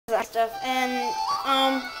that stuff. And,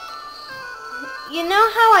 you know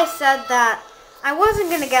how I said that I wasn't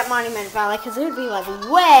going to get Monument Valley because it would be, like,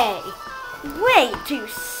 way too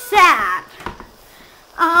sad.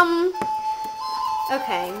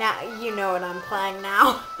 Okay, now you know what I'm playing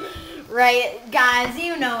now. Right, guys,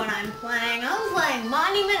 you know what I'm playing. I'm playing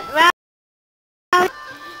Monument Valley.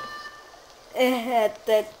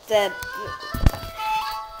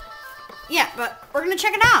 Yeah, but we're gonna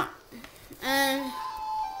check it out.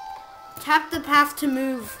 Tap the path to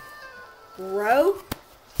move. Row?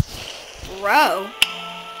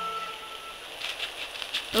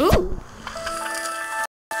 Ooh.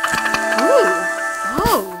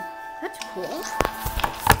 Oh, that's cool.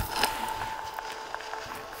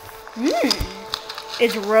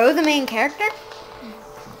 Is Ro the main character?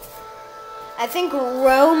 I think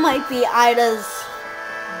Ro might be Ida's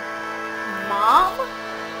mom.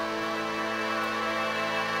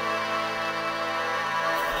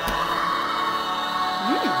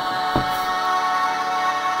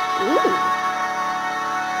 Ooh.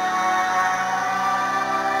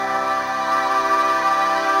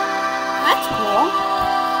 That's cool.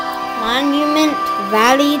 Monument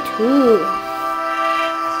Valley 2.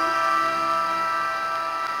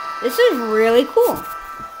 This is really cool.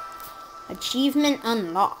 Achievement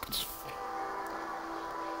unlocked.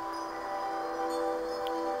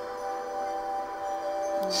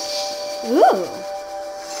 Ooh.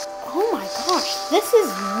 Oh my gosh, this is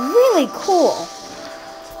really cool.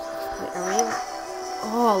 Wait, are we...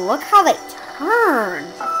 Oh, look how they turn.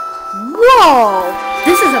 Whoa!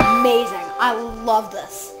 This is amazing. I love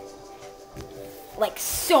this. Like,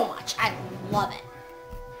 so much. I love it.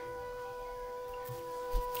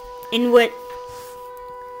 In which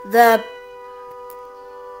the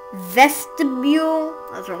vestibule,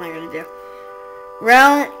 that's what I'm gonna do.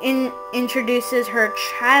 Rel introduces her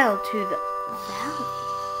child to the valley.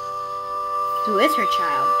 Who is her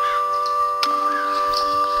child?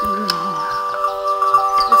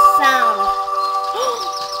 The sound.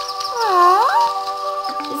 Aww.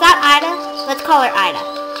 Is that Ida? Let's call her Ida.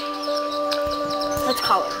 Let's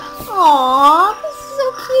call her that. Aww, this is so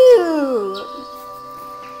cute.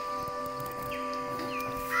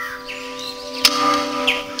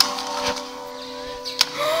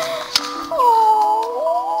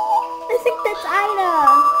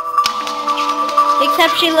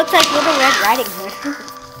 Except she looks like Little Red Riding Hood.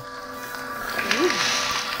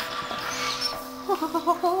 Oh,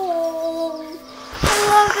 I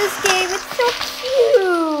love this game. It's so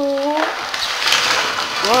cute.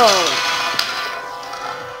 Whoa.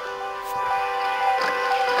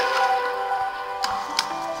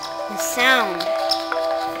 The sound.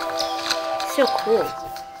 So cool.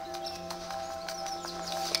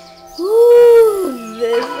 Ooh,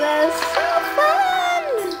 this is so fun.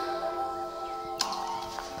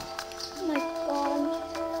 Oh my god.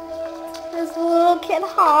 This little kid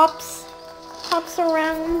hops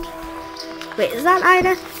around. Wait, is that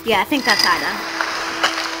Ida? Yeah, I think that's Ida.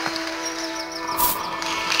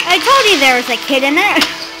 I told you there was a kid in it.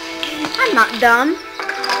 I'm not dumb.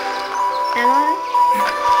 Am I?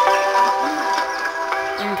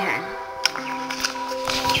 Okay.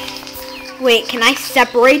 Wait, can I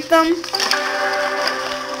separate them?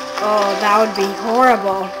 Oh, that would be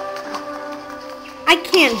horrible. I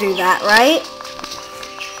can't do that, right?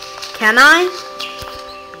 Can I?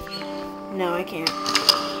 No, I can't.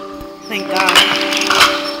 Thank God.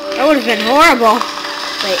 That would have been horrible.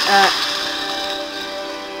 Wait,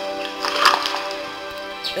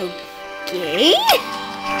 okay?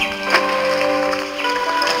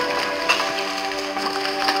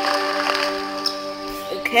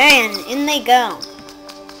 Okay, and in they go.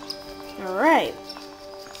 Alright.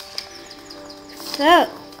 So,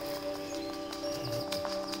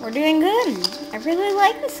 we're doing good. I really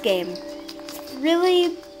like this game. It's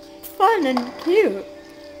really fun and cute.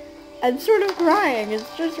 I'm sort of crying. It's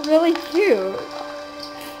just really cute.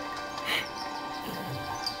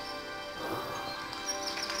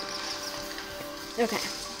 Okay.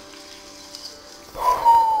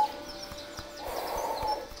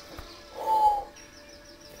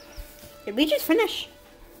 Did we just finish?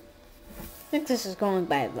 I think this is going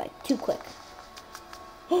by like too quick.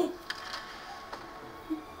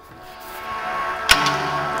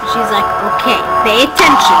 She's like, okay, pay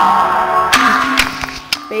attention.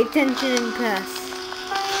 Pay attention and pass.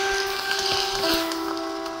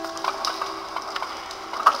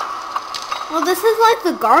 Well, this is like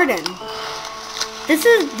the garden. These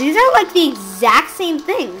are like the exact same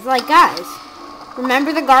things. Like, guys,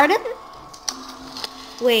 remember the garden?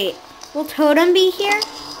 Wait, will Totem be here?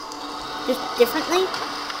 Just differently?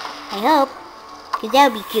 I hope, because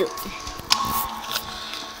that would be cute.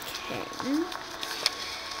 Okay.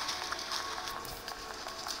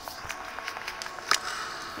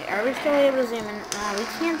 Wait, are we still able to zoom in? We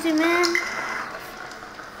can't zoom in.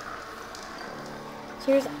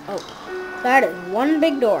 Here's, oh, that is one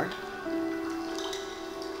big door.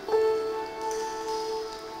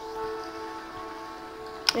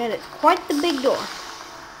 That is quite the big door.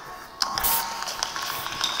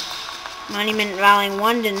 Monument Valley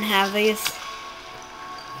 1 didn't have these.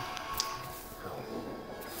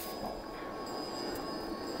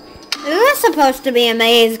 This is supposed to be a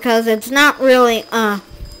maze because it's not really a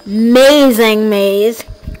amazing maze.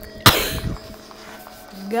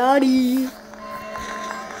 Got it.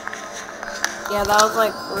 Yeah, that was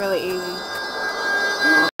like really easy.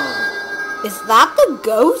 Is that the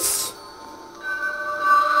ghost?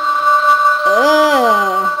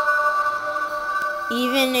 Ugh.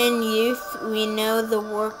 Even in youth, we know the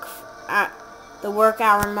work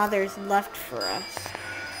our mothers left for us.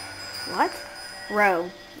 What? Row,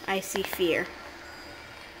 I see fear.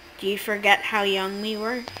 Do you forget how young we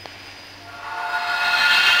were?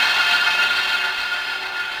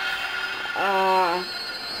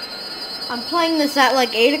 I'm playing this at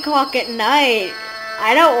like 8 o'clock at night.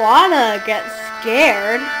 I don't want to get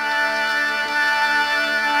scared.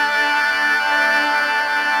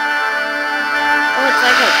 Oh, it's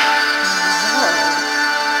like a... Whoa.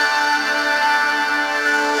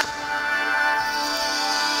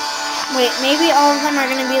 Wait, maybe all of them are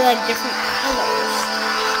going to be like different colors.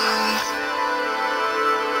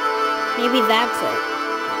 Maybe that's it.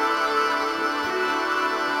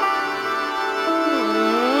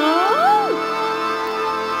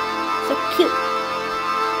 Cute.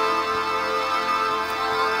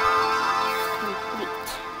 Complete.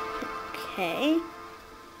 Okay.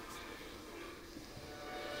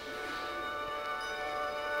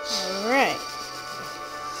 Alright.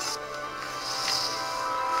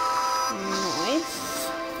 Nice.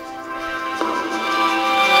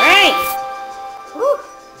 Alright. Woo.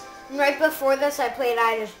 Right before this I played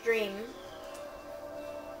Ida's Dream.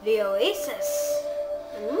 The Oasis.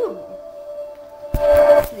 Ooh.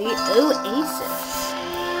 The Oasis.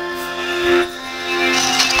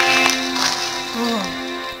 Oh.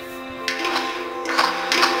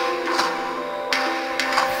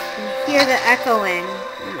 You hear the echoing.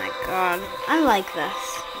 Oh my god. I like this.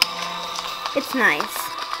 It's nice.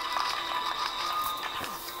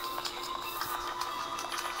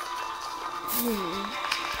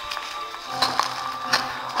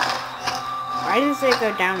 Why does it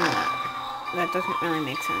go down that? That doesn't really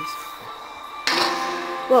make sense.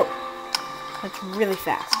 Whoa, that's really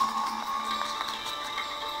fast.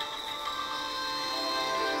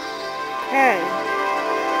 Okay.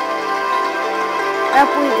 Up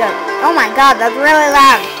we go. Oh my god, that's really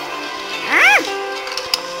loud. Ah!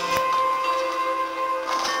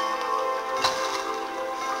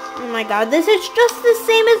 Oh my god, this is just the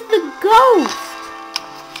same as the ghost.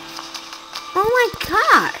 Oh my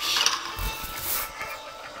gosh.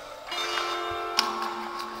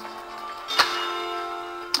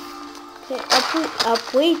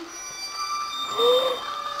 Up we... No!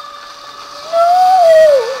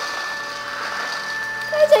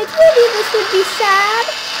 Guys, I told you this would be sad.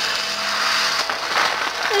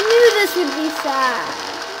 I knew this would be sad.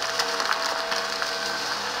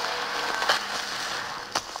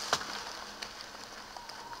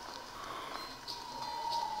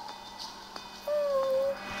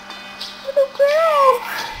 Oh, little girl.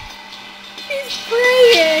 She's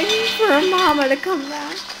praying for her mama to come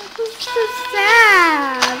back. It's so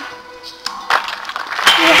sad.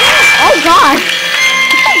 Oh god!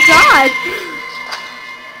 Oh god!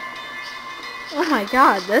 Oh my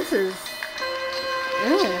god, this is...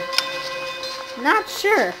 Not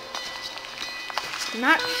sure.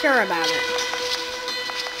 Not sure about it.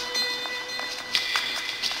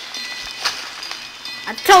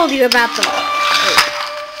 I told you about the...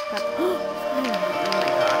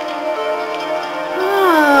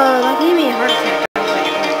 Oh, that gave me a heart attack.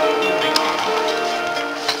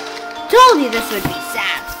 Told you this would be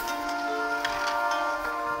sad.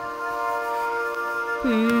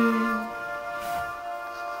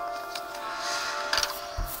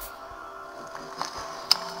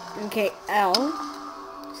 Okay, L.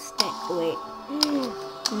 Wait.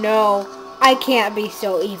 No, I can't be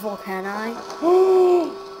so evil, can I?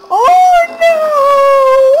 Oh no!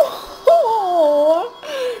 Oh,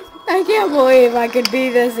 I can't believe I could be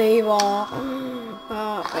this evil.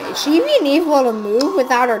 Wait, is she even able to move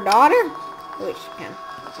without her daughter? Wait, she can.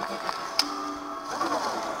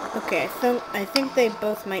 Okay, I think they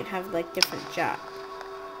both might have like different jobs.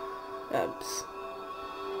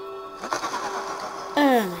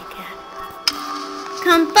 Oh my god.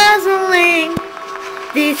 confuzzling.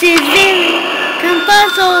 This is very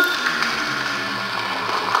confuzzled.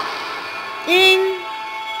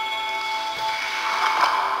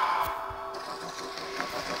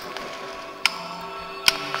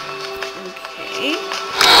 Okay.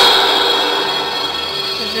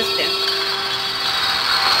 What does this do?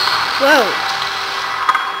 Whoa.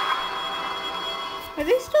 Are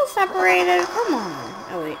they still separated? Come on.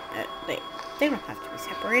 Oh wait, they don't have to be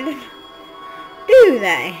separated. Do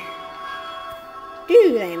they?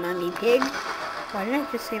 Do they, Mummy Pig? Why did I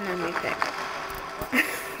just say Mummy Pig?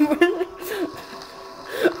 Where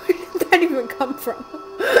did that even come from?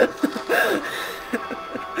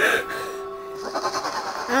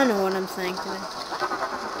 I don't know what I'm saying today.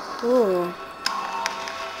 Ooh.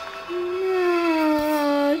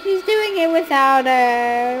 No, she's doing it without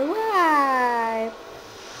her. Why?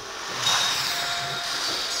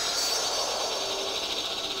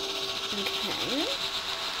 Okay.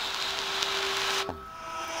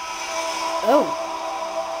 Oh.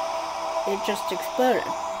 It just exploded.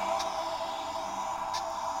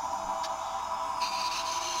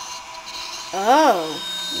 Oh.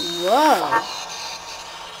 Whoa.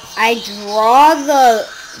 I draw the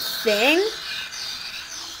thing?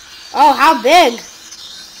 Oh, how big?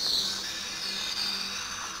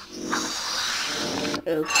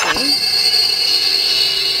 Okay.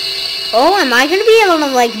 Oh, am I gonna be able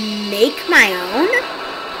to, like, make my own?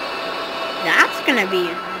 That's gonna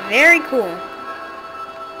be very cool.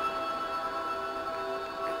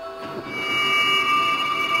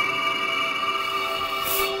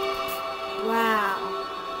 Wow.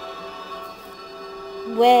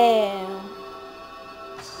 Well,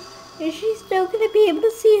 is she still gonna be able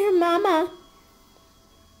to see her mama?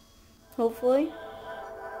 Hopefully.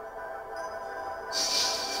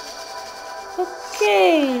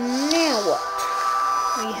 Okay, now what?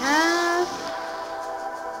 We have...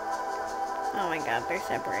 Oh my god, they're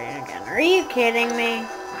separating again. Are you kidding me?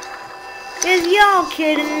 Is y'all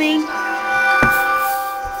kidding me?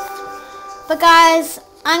 But guys,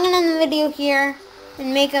 I'm gonna end the video here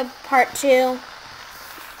and make a part 2.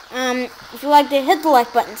 If you liked it, hit the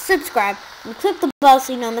like button, subscribe, and click the bell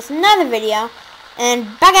so you don't miss another video. And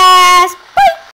bye guys!